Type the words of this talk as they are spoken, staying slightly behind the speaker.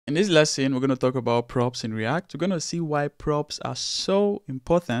In this lesson, we're going to talk about props in React. We're going to see why props are so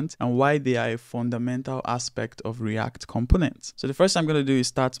important and why they are a fundamental aspect of React components. So the first thing I'm going to do is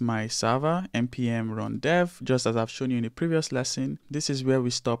start my server, npm run dev, just as I've shown you in the previous lesson. This is where we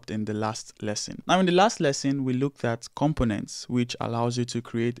stopped in the last lesson. Now in the last lesson, we looked at components, which allows you to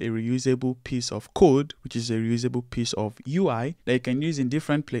create a reusable piece of code, which is a reusable piece of UI that you can use in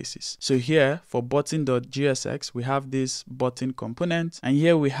different places. So here for button.gsx, we have this button component, and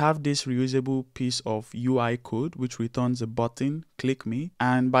here we have this reusable piece of UI code which returns a button, click me,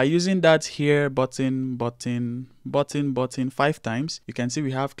 and by using that here button 5 times, you can see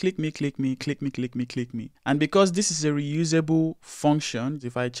we have click me, click me, click me, click me, click me. And because this is a reusable function,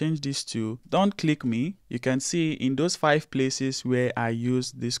 if I change this to don't click me, you can see in those 5 places where I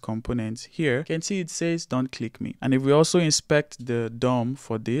use this component here, you can see it says don't click me. And if we also inspect the DOM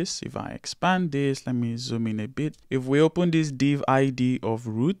for this, if I expand this, let me zoom in a bit. If we open this div id of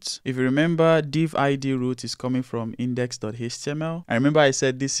root, if you remember, div id root is coming from index.html. I remember I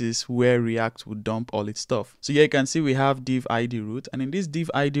said this is where React would dump all its stuff. So here you can see we have div id root, and in this div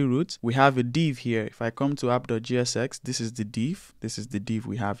id root, we have a div here. If I come to app.gsx, this is the div. This is the div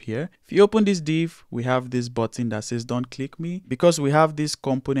we have here. If you open this div, we have this button that says don't click me. Because we have these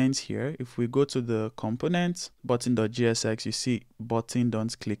components here, if we go to the component, button.gsx, you see button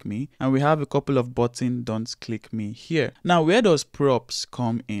don't click me, and we have a couple of button don't click me here. Now where does props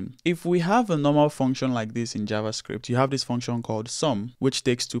come in? If we have a normal function like this in JavaScript, you have this function called sum, which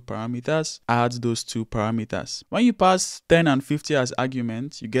takes 2 parameters, adds those 2 parameters. When you pass 10 and 50 as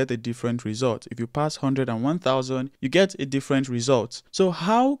arguments, you get a different result. If you pass 100 and 1000, you get a different result. So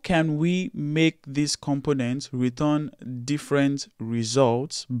how can we make these components return different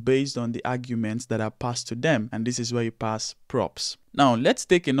results based on the arguments that are passed to them? And this is where you pass props. Now let's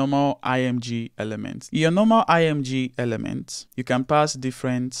take a normal IMG element. In your normal IMG element, you can pass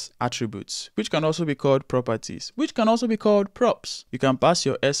different attributes, which can also be called properties, which can also be called props. You can pass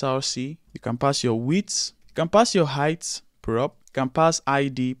your src, you can pass your width, you can pass your height prop, you can pass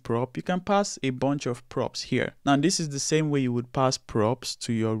ID prop, you can pass a bunch of props here. Now this is the same way you would pass props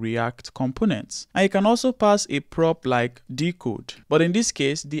to your React components. And you can also pass a prop like Deeecode. But in this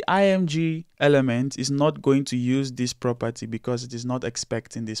case, the IMG element is not going to use this property because it is not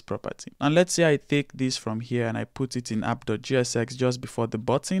expecting this property. And let's say I take this from here and I put it in app.gsx just before the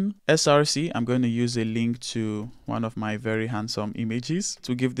button. src, I'm going to use a link to one of my very handsome images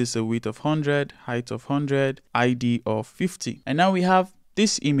to give this a width of 100, height of 100, ID of 50. And now we have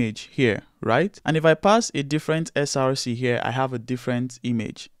this image here, right? And if I pass a different src here, I have a different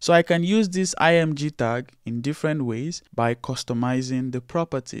image. So I can use this img tag in different ways by customizing the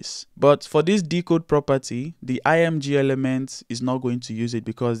properties. But for this Deeecode property, the img element is not going to use it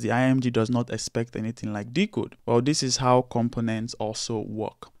because the img does not expect anything like Deeecode. Well, this is how components also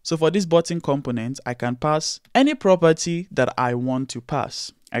work. So for this button component, I can pass any property that I want to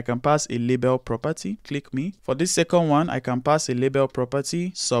pass. I can pass a label property, click me. For this second one, I can pass a label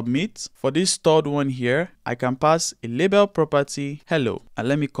property, submit. For this third one here, I can pass a label property, hello. And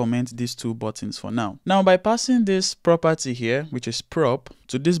let me comment these 2 buttons for now. Now by passing this property here, which is prop,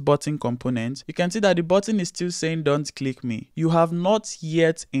 to this button component, you can see that the button is still saying don't click me. You have not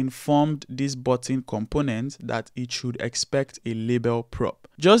yet informed this button component that it should expect a label prop.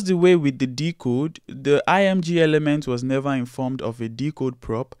 Just the way with the Deeecode, the img element was never informed of a Deeecode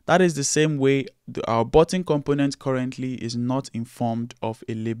prop. That is the same way our button component currently is not informed of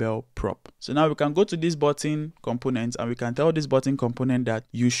a label prop. So now we can go to this button component and we can tell this button component that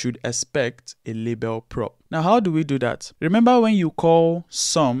you should expect a label prop. Now how do we do that? Remember when you call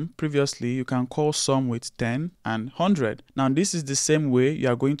sum previously, you can call sum with 10 and 100. Now this is the same way you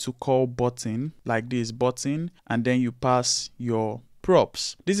are going to call button like this, button, and then you pass your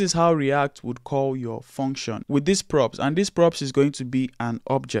props. This is how React would call your function with these props, and this props is going to be an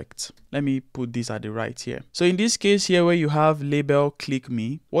object. Let me put this at the right here. So in this case here where you have label click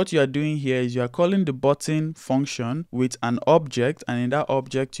me, what you are doing here is you are calling the button function with an object, and in that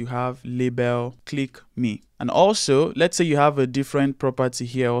object you have label click me. And also, let's say you have a different property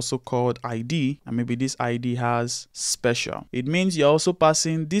here also called ID, and maybe this ID has special. It means you're also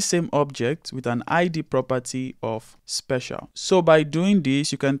passing this same object with an ID property of special. So by doing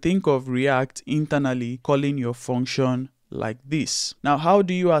this, you can think of React internally calling your function like this. Now, how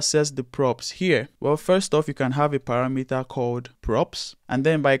do you assess the props here? Well, first off, you can have a parameter called prop. props, and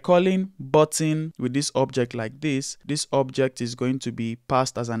then by calling button with this object like this object is going to be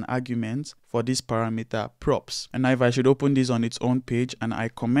passed as an argument for this parameter props. And now if I should open this on its own page and I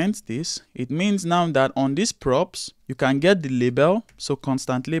comment this, it means now that on this props you can get the label. So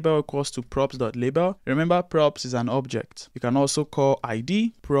constant label equals to props.label. Remember, props is an object. You can also call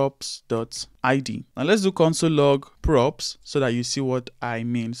id props.id. Now let's do console log props so that you see what I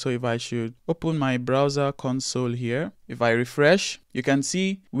mean. So if I should open my browser console here, if I refresh, you can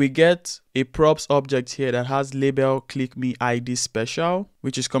see we get a props object here that has label click me id special,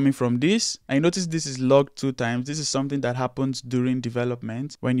 which is coming from this. And you notice this is logged 2 times. This is something that happens during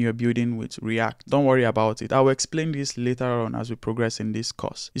development when you're building with React. Don't worry about it. I will explain this later on as we progress in this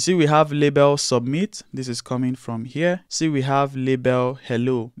course. You see we have label submit. This is coming from here. See we have label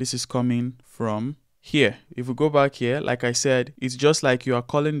hello. This is coming from here. If we go back here, like I said, it's just like you are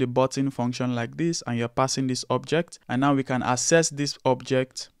calling the button function like this and you're passing this object, and now we can access this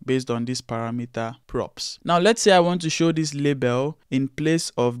object based on this parameter props. Now let's say I want to show this label in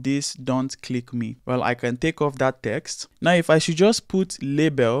place of this don't click me. Well, I can take off that text. Now if I should just put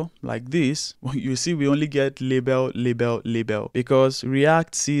label like this, well, you see we only get label because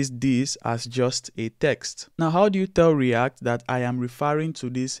React sees this as just a text. Now how do you tell React that I am referring to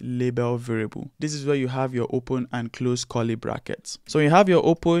this label variable? This is where you have your open and close curly brackets. So you have your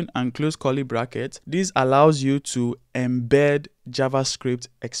open and close curly brackets. This allows you to embed JavaScript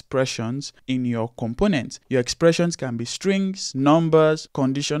expressions in your component. Your expressions can be strings, numbers,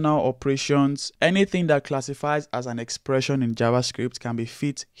 conditional operations, anything that classifies as an expression in JavaScript can be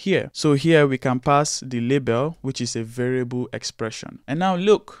fit here. So here we can pass the label, which is a variable expression. And now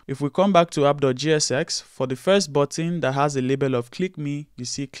look, if we come back to app.jsx, for the first button that has a label of click me, you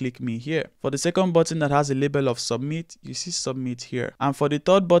see click me here. For the second button that has a label of submit, you see submit here. And for the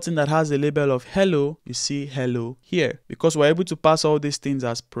third button that has a label of hello, you see hello here. Because we're able to pass all these things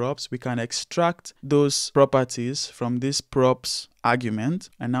as props, we can extract those properties from this props argument,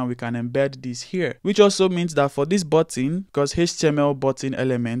 and now we can embed this here, which also means that for this button, because HTML button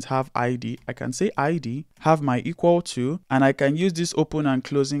elements have ID, I can say ID have my equal to, and I can use this open and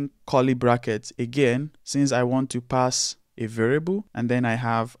closing curly brackets again since I want to pass a variable, and then I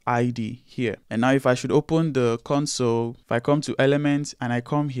have ID here. And now if I should open the console, if I come to elements and I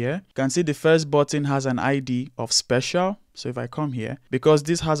come here, you can see the first button has an ID of special. So if I come here, because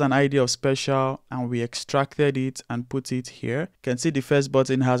this has an ID of special and we extracted it and put it here, you can see the first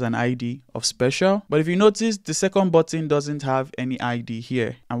button has an ID of special. But if you notice, the second button doesn't have any ID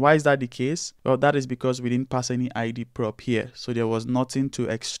here. And why is that the case? Well, that is because we didn't pass any ID prop here. So there was nothing to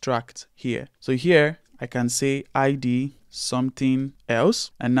extract here. So here I can say ID something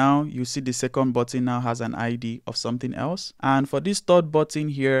else, and now you see the second button now has an ID of something else. And for this third button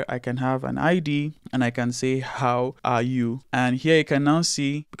here, I can have an ID and I can say how are you, and here you can now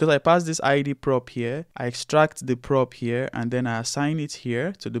see, because I pass this ID prop here, I extract the prop here and then I assign it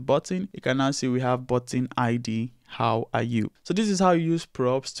here to the button. You can now see we have button ID how are you. So this is how you use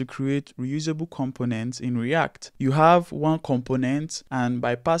props to create reusable components in React. You have one component, and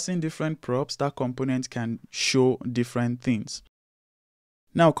by passing different props, that component can show different things.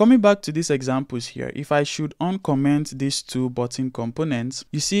 Now coming back to these examples here, if I should uncomment these two button components,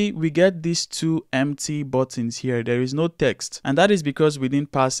 you see we get these two empty buttons here. There is no text, and that is because we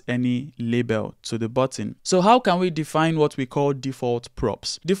didn't pass any label to the button. So how can we define what we call default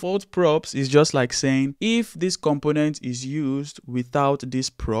props? Default props is just like saying if this component is used without this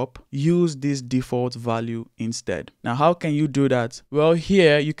prop, use this default value instead. Now how can you do that? Well,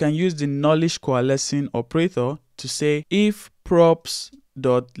 here you can use the nullish coalescing operator to say if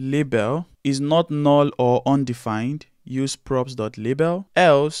props.label is not null or undefined, use props.label,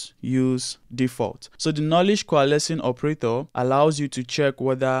 else use default. So the nullish coalescing operator allows you to check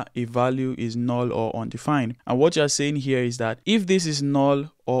whether a value is null or undefined. And what you're saying here is that if this is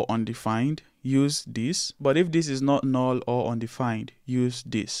null or undefined, use this, but if this is not null or undefined, use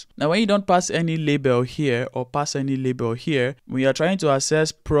this. Now when you don't pass any label here or pass any label here, when you're trying to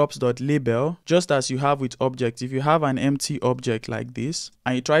access props.label, just as you have with objects, if you have an empty object like this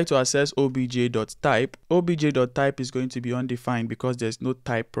and you try to access obj.type, obj.type is going to be undefined because there's no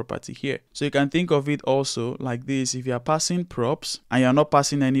type property here. So you can think of it also like this: if you are passing props and you're not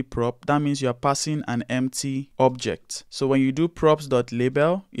passing any prop, that means you're passing an empty object. So when you do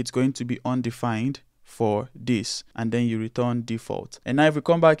props.label, it's going to be undefined for this, and then you return default. And now if we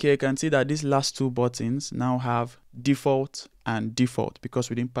come back here, you can see that these last two buttons now have default and default because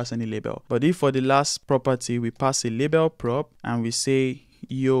we didn't pass any label. But if for the last property we pass a label prop and we say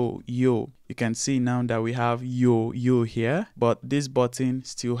yo, you can see now that we have yo here, but this button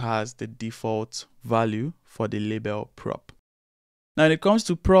still has the default value for the label prop. Now, when it comes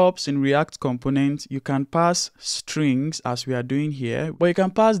to props in React component, you can pass strings as we are doing here, but you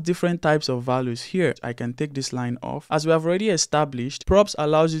can pass different types of values here. I can take this line off. As we have already established, props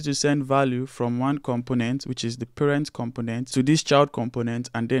allows you to send value from one component, which is the parent component, to this child component,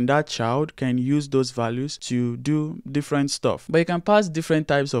 and then that child can use those values to do different stuff. But you can pass different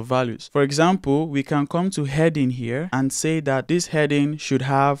types of values. For example, we can come to heading here and say that this heading should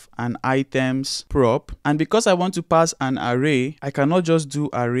have an items prop, and because I want to pass an array, I cannot just do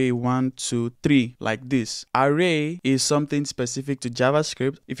array 1, 2, 3 like this. Array is something specific to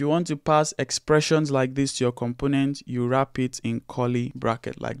JavaScript. If you want to pass expressions like this to your component, you wrap it in curly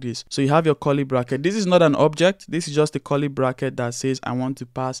bracket like this. So you have your curly bracket. This is not an object. This is just a curly bracket that says I want to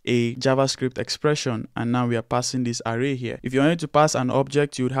pass a JavaScript expression, and now we are passing this array here. If you wanted to pass an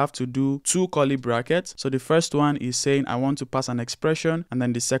object, you would have to do 2 curly brackets. So the first one is saying I want to pass an expression, and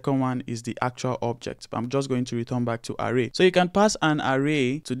then the second one is the actual object. But I'm just going to return back to array. So you can pass an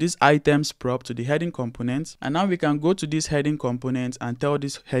array to this items prop to the heading component, and now we can go to this heading component and tell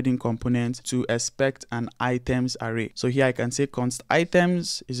this heading component to expect an items array. So here I can say const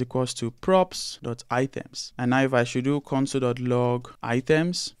items is equals to props.items, and now if I should do console.log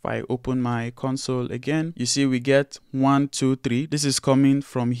items, if I open my console again, you see we get 1, 2, 3. This is coming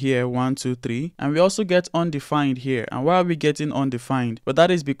from here, 1, 2, 3, and we also get undefined here. And why are we getting undefined? But that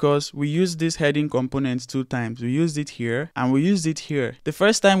is because we use this heading component 2 times. We used it here and we used it here. The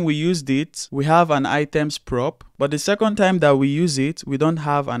first time we used it, we have an items prop, but the second time that we use it, we don't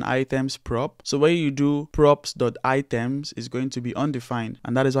have an items prop. So when you do props.items, it's going to be undefined,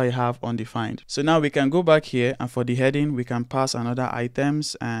 and that is why you have undefined. So now we can go back here, and for the heading, we can pass another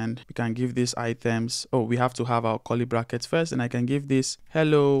items, and we can give this items. Oh, we have to have our curly brackets first, and I can give this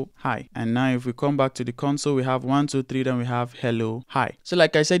hello, hi. And now if we come back to the console, we have 1, 2, 3, then we have hello, hi. So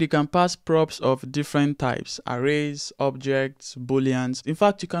like I said, you can pass props of different types: arrays, objects, booleans. In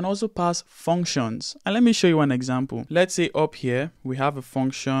fact, you can also pass functions. And let me show you one example. Let's say up here we have a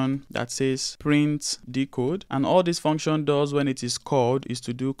function that says print Deeecode, and all this function does when it is called is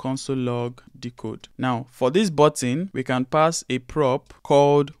to do console log Deeecode. Now for this button, we can pass a prop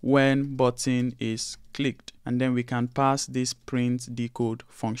called when button is clicked, and then we can pass this print Deeecode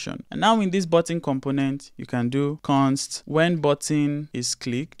function. And now in this button component, you can do const when button is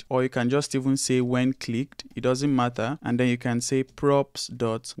clicked, or you can just even say when clicked, it doesn't matter, and then you can say props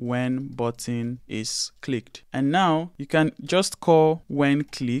dot when button is clicked. And now you can just call when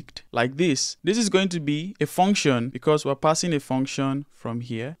clicked like this. This is going to be a function because we're passing a function from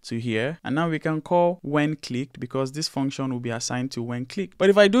here to here, and now we can call when clicked because this function will be assigned to when clicked. But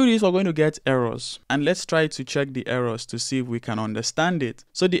if I do this, we're going to get errors, and let's try to check the errors to see if we can understand it.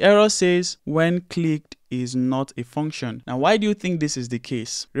 So the error says when clicked is not a function. Now, why do you think this is the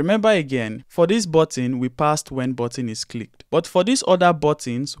case? Remember again, for this button, we passed when button is clicked. But for these other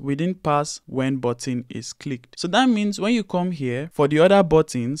buttons, we didn't pass when button is clicked. So that means when you come here, for the other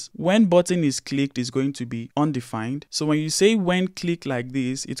buttons, when button is clicked is going to be undefined. So when you say when clicked like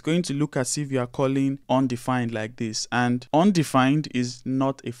this, it's going to look as if you are calling undefined like this. And undefined is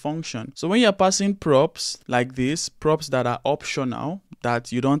not a function. So when you're passing props like this, props that are optional,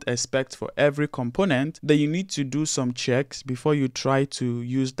 that you don't expect for every component, then you need to do some checks before you try to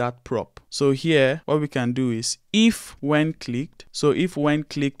use that prop. So here, what we can do is if when clicked, so if when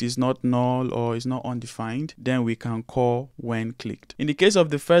clicked is not null or is not undefined, then we can call when clicked. In the case of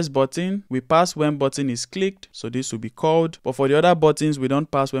the first button, we pass when button is clicked, so this will be called. But for the other buttons, we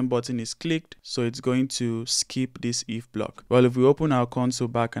don't pass when button is clicked, so it's going to skip this if block. Well, if we open our console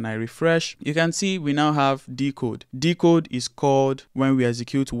back and I refresh, you can see we now have Deeecode. Deeecode is called when we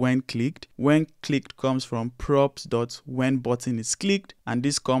execute when clicked. When clicked comes from props.when button is clicked, and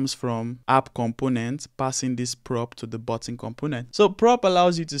this comes from app component passing this prop to the button component. So prop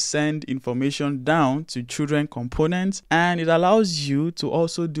allows you to send information down to children components, and it allows you to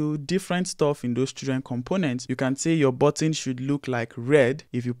also do different stuff in those children components. You can say your button should look like red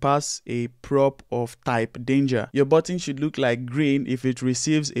if you pass a prop of type danger. Your button should look like green if it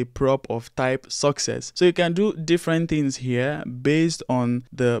receives a prop of type success. So you can do different things here based on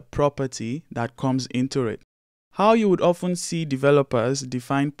the property that comes into it. How you would often see developers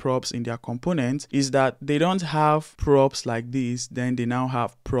define props in their components is that they don't have props like this, then they now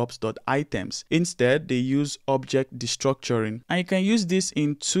have props.items. Instead, they use object destructuring. And you can use this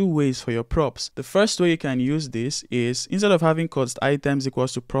in 2 ways for your props. The first way you can use this is instead of having const items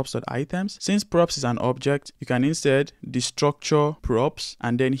equals to props.items, since props is an object, you can instead destructure props,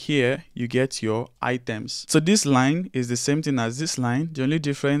 and then here you get your items. So this line is the same thing as this line. The only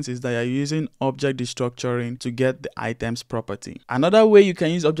difference is that you're using object destructuring to get get the items property. Another way you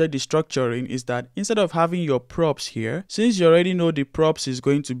can use object destructuring is that instead of having your props here, since you already know the props is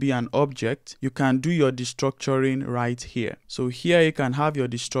going to be an object, you can do your destructuring right here. So here you can have your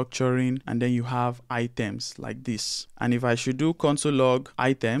destructuring and then you have items like this. And if I should do console log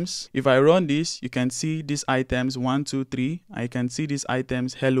items, if I run this, you can see these items 1, 2, 3. I can see these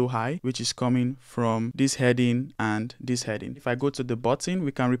items hello hi, which is coming from this heading and this heading. If I go to the button,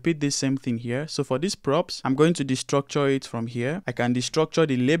 we can repeat this same thing here. So for these props, I'm going to destructure it from here. I can destructure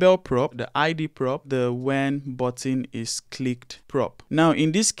the label prop, the ID prop, the when button is clicked prop. Now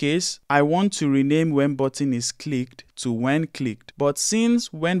in this case, I want to rename when button is clicked to when clicked. But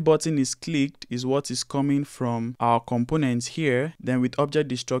since when button is clicked is what is coming from our components here, then with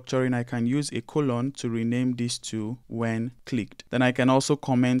object destructuring, I can use a colon to rename this to when clicked. Then I can also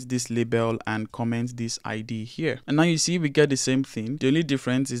comment this label and comment this ID here. And now you see we get the same thing. The only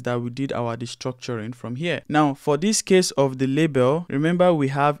difference is that we did our destructuring from here. Now for this case of the label, remember we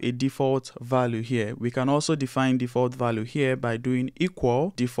have a default value here. We can also define default value here by doing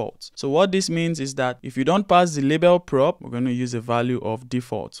equal default. So what this means is that if you don't pass the label prop, we're going to use a value of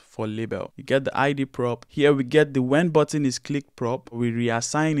default for label. You get the ID prop. Here we get the when button is clicked prop. We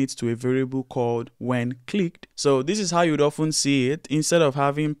reassign it to a variable called when clicked. So this is how you'd often see it. Instead of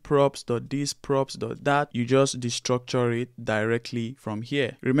having props.this, props.that, you just destructure it directly from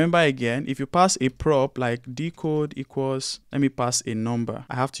here. Remember again, if you pass a prop like Deeecode equals, let me pass a number.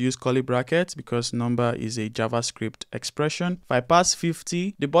 I have to use curly brackets because number is a JavaScript expression. If I pass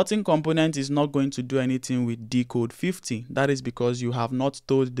 50, the button component is not going to do anything with Deeecode 50. That is because you have not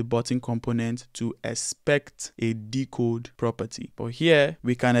told the button component to expect a Deeecode property. But here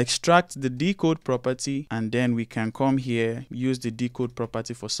we can extract the Deeecode property and then we can come here, use the Deeecode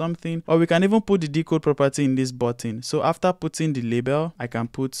property for something, or we can even put the Deeecode property in this button. So after putting the label, I can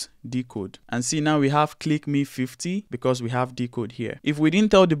put Deeecode and see now we have click me 50 because we have Deeecode here. If we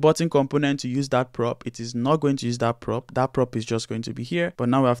didn't tell the button component to use that prop, it is not going to use that prop. That prop is just going to be here. But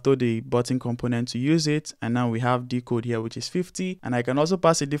now we have told the button component to use it, and now we have Deeecode here, which is 50, and I can also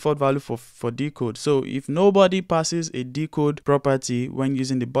pass a default value for Deeecode. So if nobody passes a Deeecode property when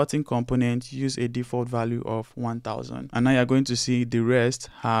using the button component, use a default value of 1000, and now you're going to see the rest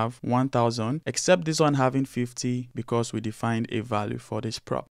have 1000 except this one having 50 because we defined a value for this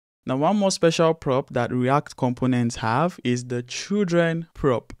prop. Now, one more special prop that React components have is the children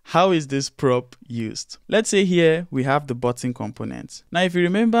prop. How is this prop used? Let's say here we have the button component. Now, if you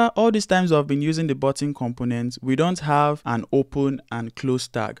remember, all these times I've been using the button component, we don't have an open and close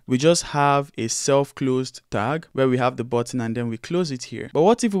tag. We just have a self-closed tag where we have the button and then we close it here. But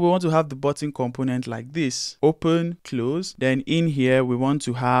what if we want to have the button component like this? Open, close. Then in here, we want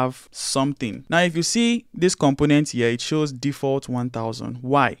to have something. Now, if you see this component here, it shows default 1000.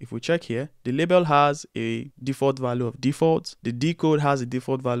 Why? If we check here, the label has a default value of default. The Deeecode has a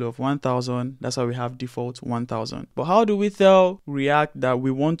default value of 1000. That's why we have default 1000. But how do we tell React that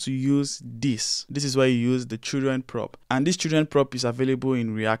we want to use this? This is where you use the children prop. And this children prop is available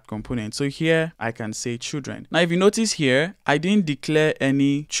in React component. So here I can say children. Now, if you notice here, I didn't declare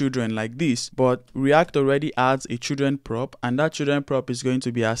any children like this, but React already adds a children prop, and that children prop is going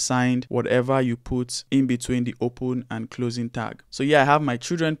to be assigned whatever you put in between the open and closing tag. So here I have my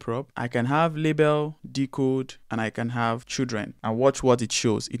children prop. I can have label, Deeecode, and I can have children. And watch what it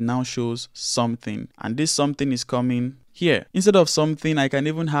shows. It now shows something. And this something is coming here. Instead of something, I can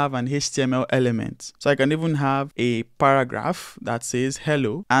even have an HTML element. So I can even have a paragraph that says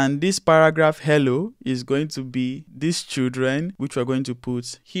hello. And this paragraph hello is going to be these children, which we're going to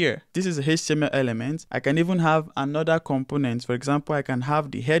put here. This is a HTML element. I can even have another component. For example, I can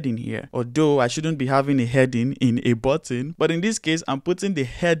have the heading here. Although I shouldn't be having a heading in a button. But in this case, I'm putting the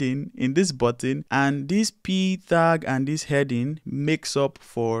heading in this button. And this P tag and this heading makes up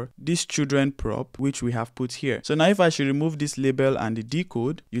for this children prop, which we have put here. So now if I should remove this label and the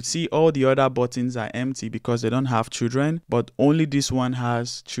Deeecode, you'd see all the other buttons are empty because they don't have children, but only this one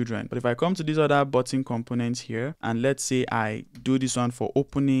has children. But if I come to these other button components here, and let's say I do this one for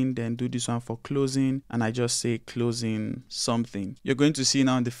opening, then do this one for closing, and I just say closing something, you're going to see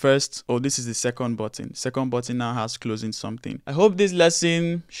now the first, oh, this is the second button. Second button now has closing something. I hope this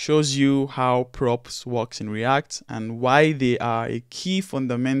lesson shows you how props works in React and why they are a key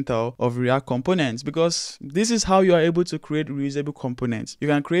fundamental of React components, because this is how you are able able to create reusable components. You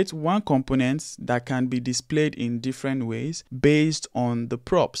can create one component that can be displayed in different ways based on the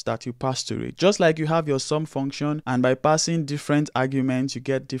props that you pass to it. Just like you have your sum function, and by passing different arguments you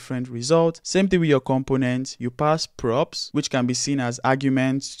get different results. Same thing with your component. You pass props which can be seen as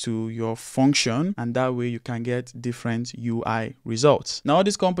arguments to your function, and that way you can get different UI results. Now all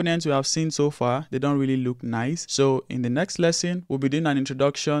these components we have seen so far, they don't really look nice. So in the next lesson we'll be doing an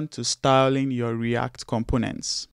introduction to styling your React components.